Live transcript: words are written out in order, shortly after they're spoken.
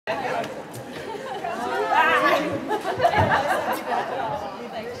Sorry.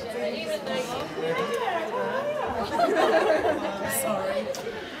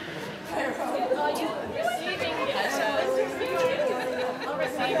 Are you receiving this? I'll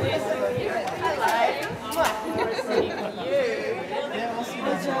receive this. Hello. I'm receiving you.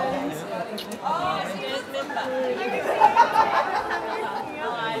 Oh, there's member.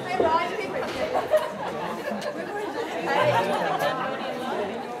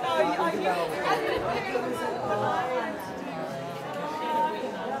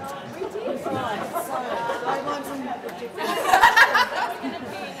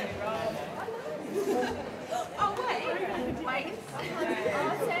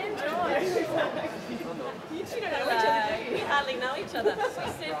 We hardly know each other. We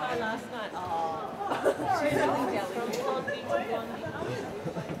said hi last night. Oh, she's really jealous. From blondie to blondie. I'm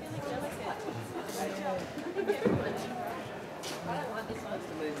feeling jealous here. I don't like this one.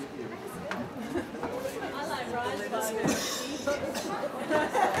 I like Ryan's logo.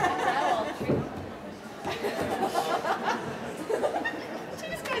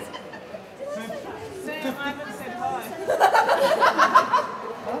 Sam, I haven't said hi.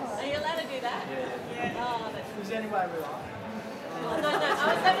 Are you allowed to do that? Yeah. Oh, that's Is there any way we are? oh, no.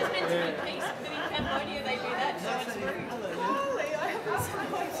 That was meant to be peace, but in Cambodia they do that, so it's rude. Holy, I haven't said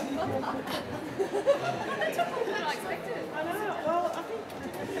hi to you. That's what I expected. I know. Well, I think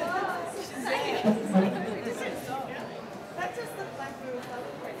that's just the fact we were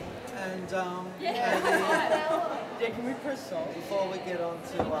celebrating. And Yeah. can we press on before we get on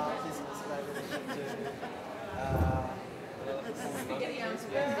to business? Maybe we should do.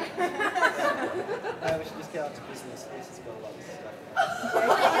 No, we should just get on to business. Lisa's got a lot of stuff.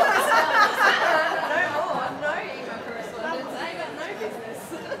 No email correspondence. I got no business.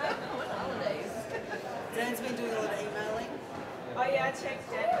 Holidays. Dan's been doing a lot of emailing. Oh yeah, I checked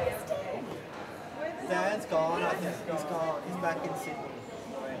that yesterday. Dan's gone, I think. He's gone. He's back in Sydney.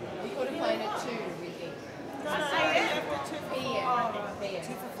 We could have played at 2, we think. No, after 2 PM. Oh, right. 2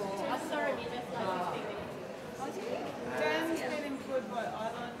 for 4. I saw him, he left like 15 minutes. Dan's been employed by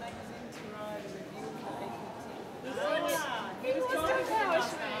Island Magazine to write a review of APT. He was talking about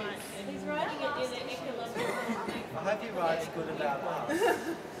last night. He's writing it in an ecological thing. I hope he writes good about us.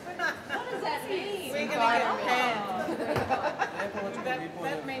 What does that mean? We're going to get panned.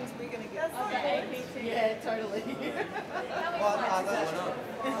 That means we're going to get Of the APT. Yeah, totally. What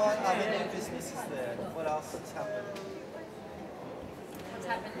other new businesses there? What else has happened? What's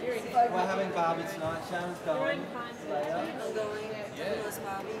happened during We're having Barbie tonight. Shannon's going during Pine later. I'm going to Lewis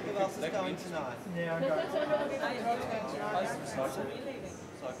Barbie. Who else is going tonight? Yeah, I'm going.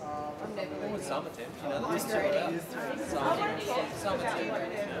 I'm never leaving. Some attempt, you know, These two. some attempt.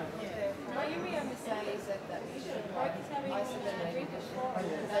 What you mean to say is that we should focus having ice in the drink before they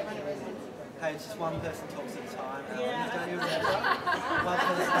run a residency. Hey, it's just one person talks at a time. Don't you remember? One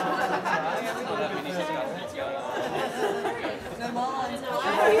person talks at a time. No mind.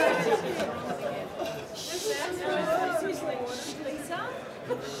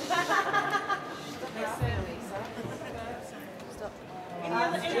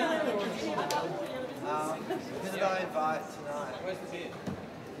 Who did I invite tonight? Where's the beer?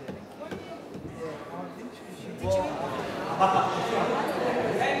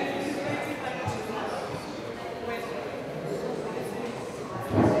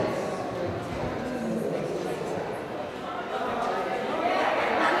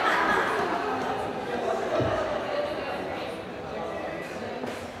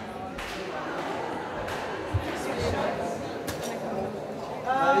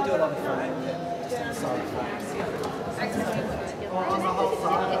 Maybe do it on the frame, just on the side of the frame. Or on the whole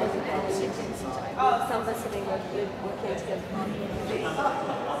side. Some of us have been working together.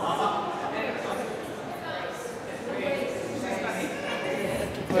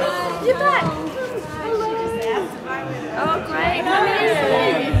 You're back! Oh, great! Come in!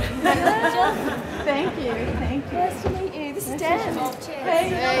 Thank you, thank you. Nice to meet you. This is Dan. Hey!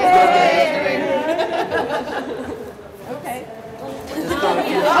 Okay.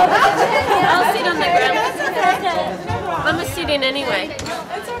 I'll sit on the ground. I'm going to sit in anyway.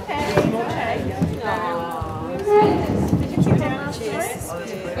 It's okay. It's okay. Did you keep down last night? It's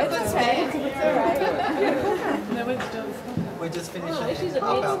okay. It's alright. We're just finishing Oh, she's a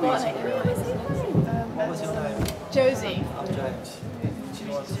up our big music reel. What was your name? Josie. I'm James. Do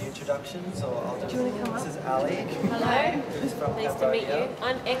you want some introductions or I'll just... This is Ali. Hello. Who's from Nice to meet you.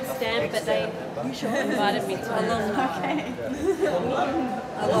 I'm ex-stamp, but they invited me to. Okay.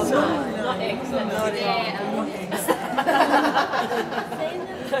 Not ex, but not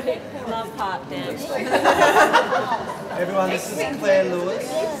Love part dance. Everyone, this is Claire Lewis.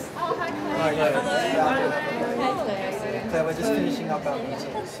 Hi, Claire. Claire, we're just finishing up our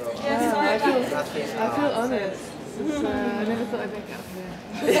meeting, so I feel honoured. I never thought I'd make it up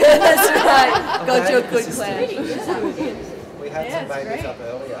here. That's right. Got Okay, your good this is Claire. We had some babies up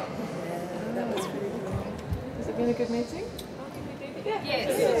earlier. That was pretty cool. Has it been a good meeting? Yes.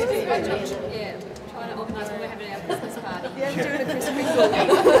 Yeah. Trying to organise when we're having our Christmas party. Yeah, doing a Christmas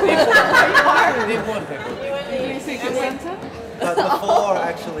The important people. You Secret Santa? But before,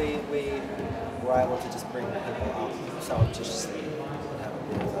 actually, we were able to just bring people up surreptitiously and have a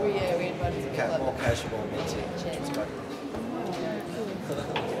bit of Oh yeah, we invited some people more up. casual meeting, which was quite good.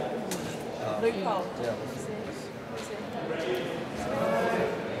 Loophole. Yeah.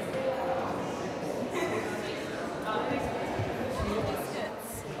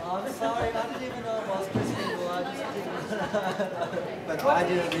 I'm sorry, I didn't even know it was Christmas. But I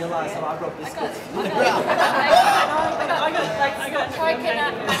didn't realise, so I brought biscuits. I got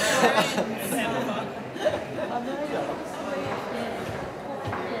Coconut macaroons.